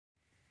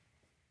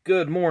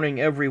Good morning,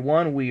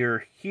 everyone. We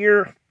are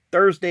here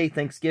Thursday,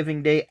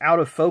 Thanksgiving Day, out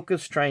of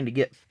focus, trying to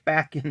get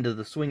back into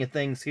the swing of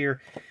things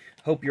here.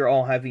 Hope you're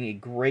all having a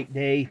great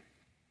day.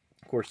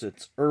 Of course,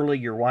 it's early.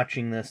 You're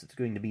watching this. It's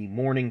going to be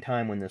morning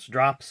time when this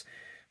drops.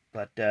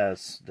 But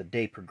as the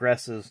day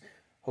progresses,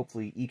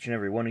 hopefully each and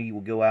every one of you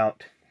will go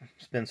out,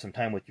 spend some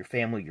time with your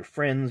family, your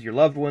friends, your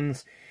loved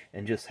ones,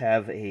 and just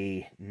have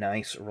a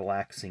nice,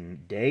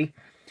 relaxing day.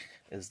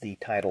 As the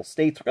title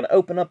states, we're going to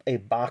open up a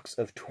box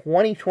of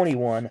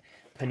 2021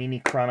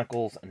 Panini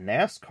Chronicles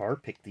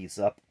Nascar. Pick these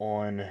up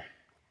on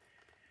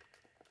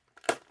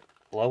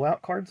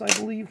blowout cards, I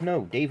believe.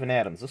 No, Dave and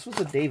Adams. This was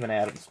a Dave and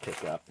Adams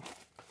pickup.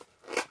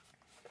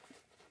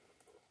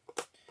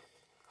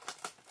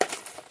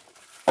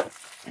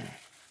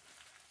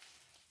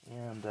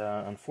 And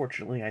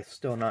unfortunately, I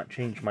still not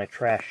changed my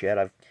trash yet.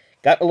 I've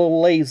got a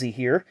little lazy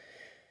here.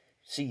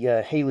 See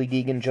Haley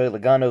Deegan, Joey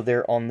Logano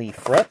there on the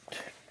front.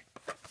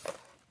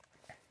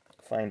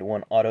 Find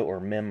one auto or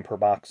mem per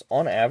box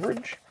on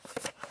average.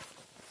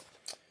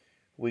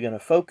 We're going to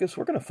focus.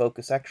 We're going to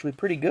focus actually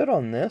pretty good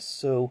on this.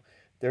 So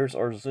there's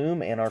our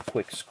zoom and our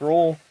quick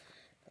scroll.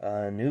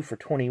 New for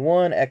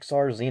 21,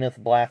 XR, Zenith,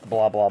 Black,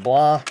 blah, blah,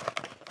 blah.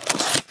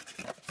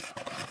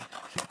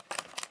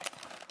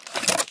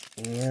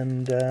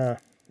 And are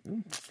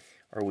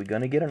we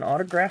going to get an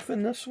autograph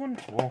in this one?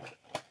 Well,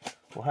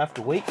 we'll have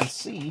to wait and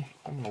see.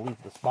 I'm going to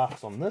leave this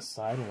box on this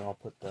side and I'll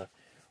put the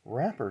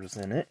wrappers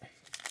in it.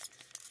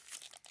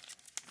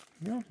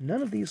 No,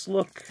 none of these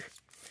look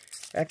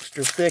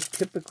extra thick.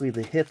 Typically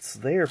the hit's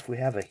there if we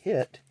have a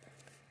hit.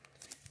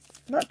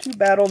 Not too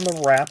bad on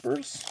the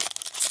wrappers.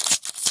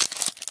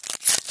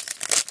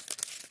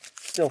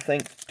 Still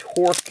think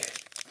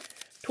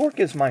Torque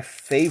is my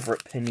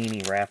favorite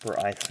Panini wrapper,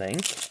 I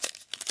think.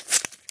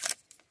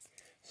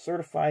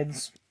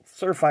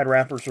 Certified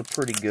wrappers are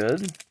pretty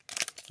good.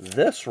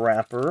 This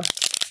wrapper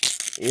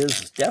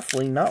is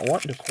definitely not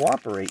wanting to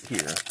cooperate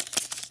here.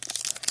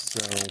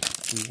 So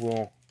we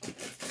will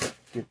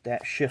get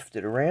that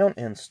shifted around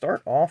and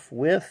start off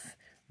with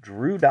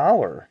Drew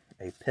Dollar,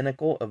 a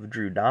pinnacle of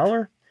Drew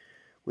Dollar.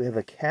 We have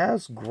a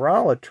Kaz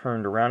Grala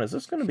turned around. Is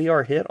this going to be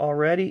our hit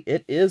already?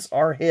 It is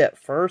our hit.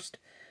 First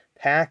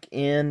pack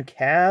in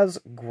Kaz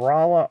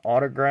Grala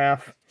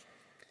autograph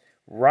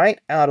right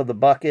out of the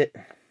bucket.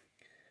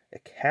 A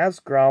Kaz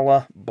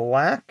Grala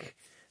black,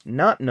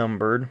 not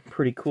numbered.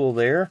 Pretty cool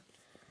there.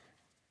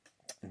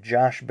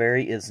 Josh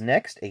Berry is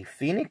next, a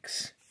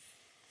Phoenix.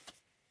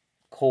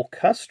 Cole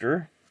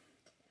Custer,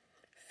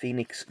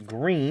 Phoenix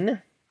Green.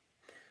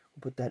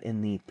 We'll put that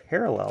in the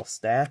parallel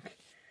stack.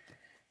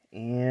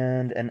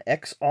 And an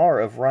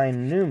XR of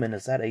Ryan Newman.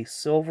 Is that a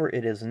silver?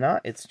 It is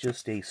not. It's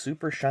just a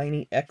super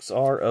shiny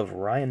XR of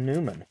Ryan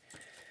Newman.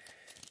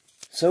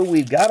 So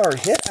we've got our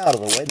hit out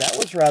of the way. That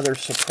was rather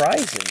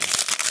surprising.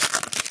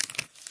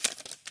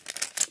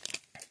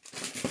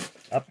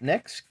 Up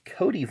next,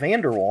 Cody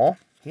Vanderwall.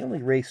 He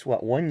only raced,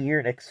 what, 1 year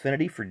at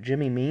Xfinity for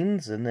Jimmy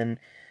Means and then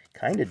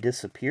kind of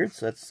disappeared,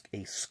 so that's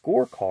a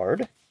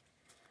scorecard.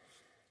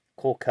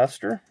 Cole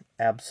Custer,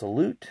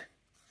 Absolute.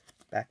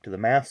 Back to the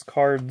mass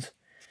cards.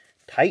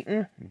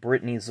 Titan,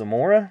 Brittany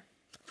Zamora.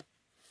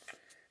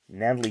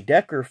 Natalie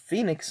Decker,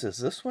 Phoenix. Is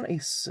this one a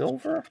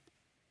silver?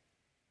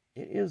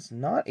 It is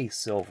not a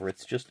silver.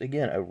 It's just,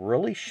 again, a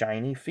really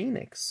shiny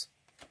Phoenix.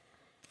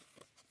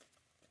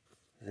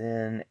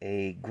 Then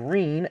a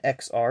green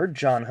XR,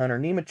 John Hunter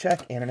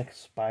Nemechek, and an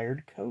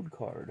expired code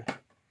card.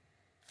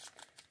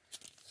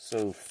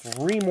 So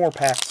 3 more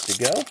packs to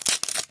go.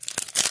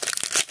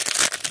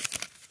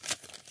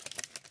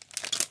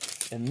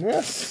 And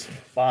this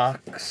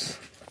box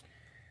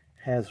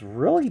has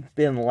really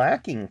been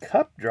lacking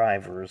cup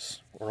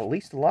drivers, or at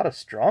least a lot of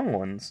strong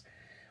ones.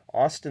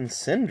 Austin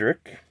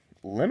Cindric,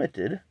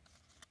 limited.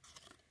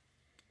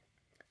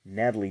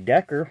 Natalie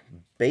Decker,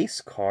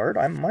 base card.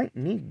 I might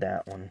need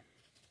that one.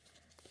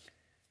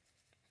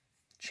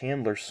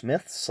 Chandler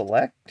Smith,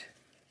 select.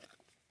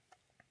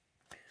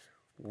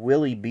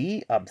 Willie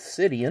B,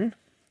 Obsidian.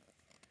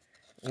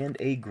 And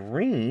a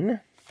green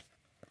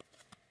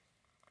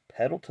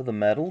Pedal to the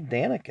Metal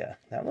Danica.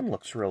 That one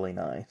looks really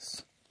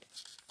nice.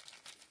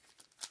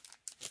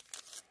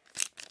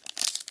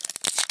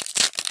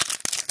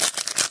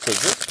 So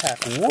this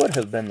pack would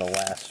have been the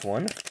last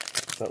one,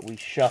 but we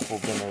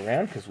shuffled them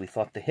around because we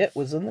thought the hit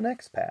was in the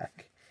next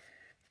pack.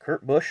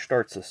 Kurt Busch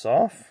starts us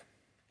off.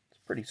 It's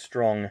a pretty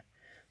strong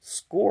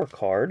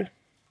scorecard.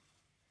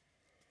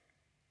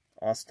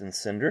 Austin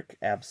Cindric,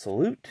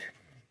 Absolute.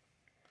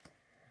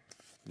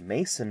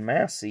 Mason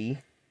Massey,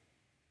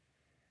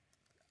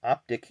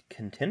 Optic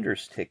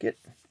Contenders ticket.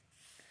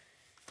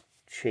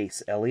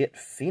 Chase Elliott,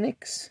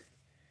 Phoenix.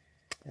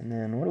 And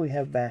then what do we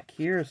have back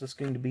here? Is this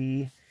going to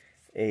be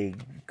a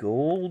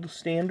gold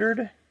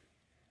standard?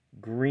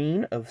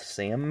 Green of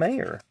Sam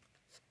Mayer.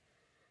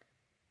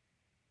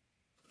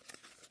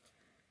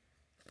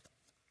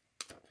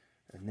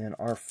 And then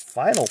our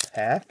final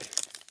pack.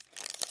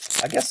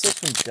 I guess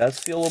this one does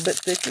feel a little bit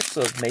thicker,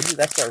 so maybe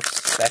that's our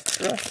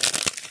Spectra.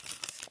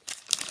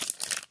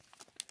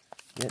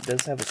 It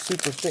does have a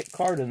super thick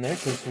card in there,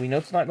 because we know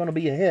it's not going to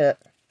be a hit.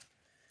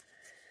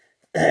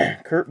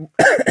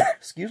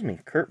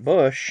 Kurt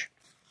Busch,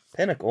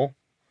 Pinnacle.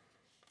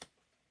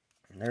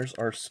 And there's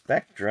our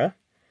Spectra.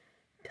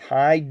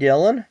 Ty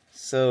Dillon.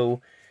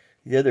 So,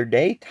 the other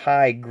day,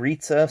 Ty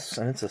greets us,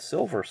 and it's a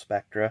silver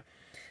Spectra.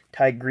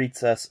 Ty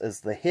greets us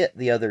as the hit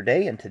the other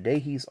day, and today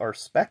he's our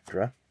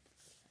Spectra.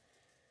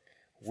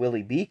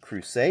 Willie B,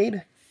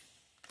 Crusade.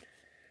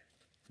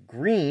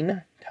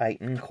 Green,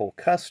 Titan, Cole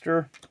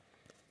Custer.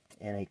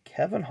 And a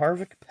Kevin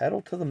Harvick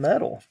Pedal to the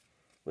Metal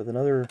with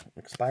another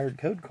expired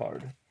code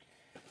card.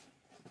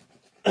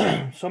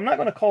 So I'm not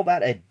going to call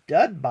that a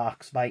dud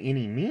box by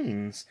any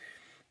means.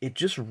 It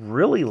just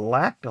really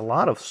lacked a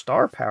lot of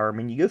star power. I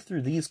mean, you go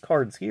through these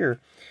cards here,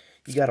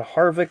 you got a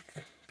Harvick,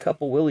 a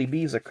couple Willie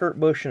B's, a Kurt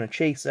Busch, and a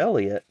Chase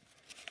Elliott.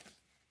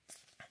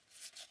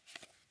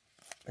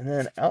 And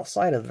then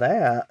outside of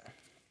that,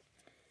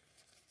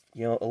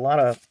 you know, a lot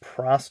of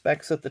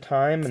prospects at the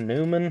time, and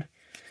Newman.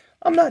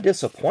 I'm not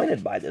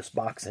disappointed by this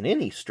box in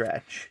any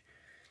stretch.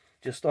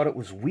 Just thought it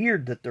was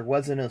weird that there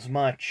wasn't as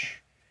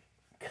much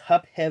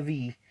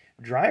cup-heavy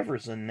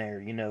drivers in there.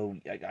 You know,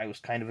 I was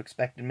kind of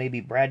expecting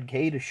maybe Brad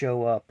Kay to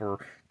show up, or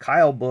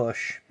Kyle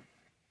Busch,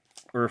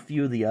 or a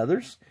few of the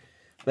others.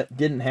 But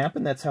didn't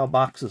happen. That's how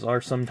boxes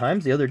are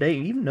sometimes. The other day,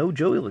 even no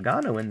Joey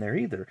Logano in there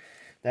either.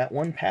 That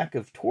one pack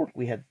of Torque,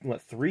 we had,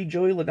 what, 3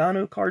 Joey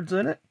Logano cards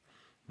in it?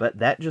 But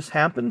that just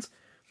happens.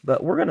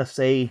 But we're going to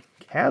say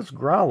Kaz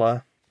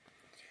Grala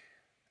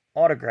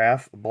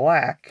autograph,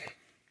 black,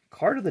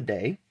 card of the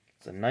day.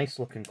 It's a nice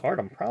looking card.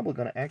 I'm probably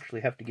going to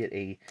actually have to get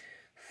a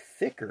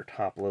thicker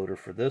top loader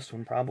for this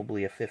one,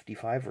 probably a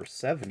 55 or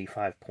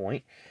 75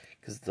 point,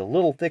 because it's a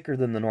little thicker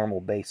than the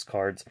normal base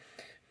cards.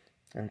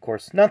 And of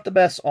course, not the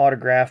best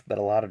autograph, but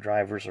a lot of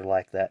drivers are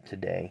like that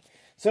today.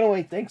 So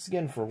anyway, thanks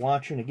again for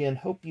watching. Again,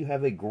 hope you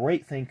have a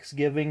great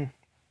Thanksgiving.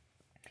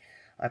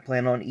 I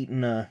plan on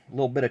eating a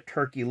little bit of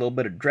turkey, a little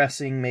bit of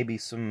dressing, maybe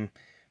some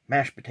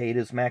mashed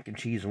potatoes, mac and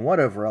cheese, and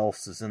whatever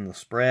else is in the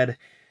spread.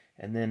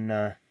 And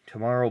then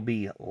tomorrow will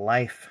be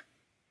life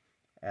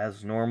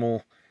as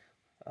normal.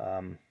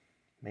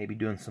 Maybe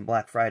doing some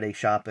Black Friday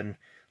shopping,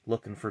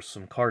 looking for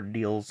some card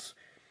deals,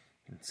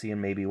 and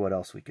seeing maybe what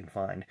else we can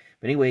find.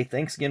 But anyway,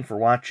 thanks again for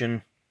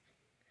watching.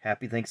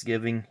 Happy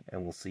Thanksgiving,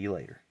 and we'll see you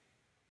later.